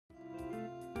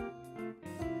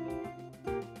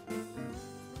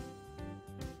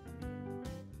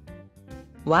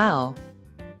Wow.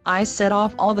 I set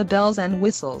off all the bells and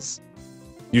whistles.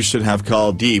 You should have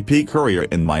called DP Courier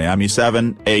in Miami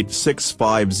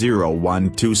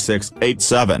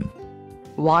 78650122687.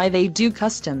 Why they do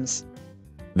customs?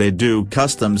 They do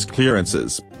customs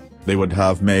clearances. They would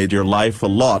have made your life a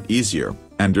lot easier,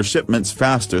 and your shipments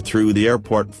faster through the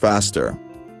airport faster.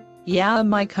 Yeah,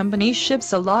 my company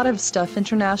ships a lot of stuff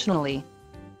internationally.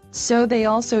 So they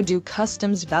also do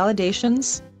customs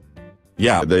validations?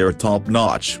 Yeah, they are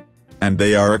top-notch. And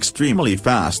they are extremely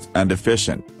fast and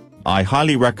efficient. I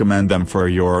highly recommend them for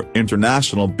your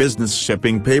international business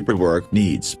shipping paperwork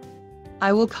needs.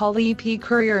 I will call EP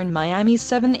Courier in Miami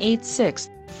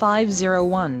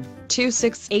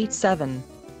 786-501-2687.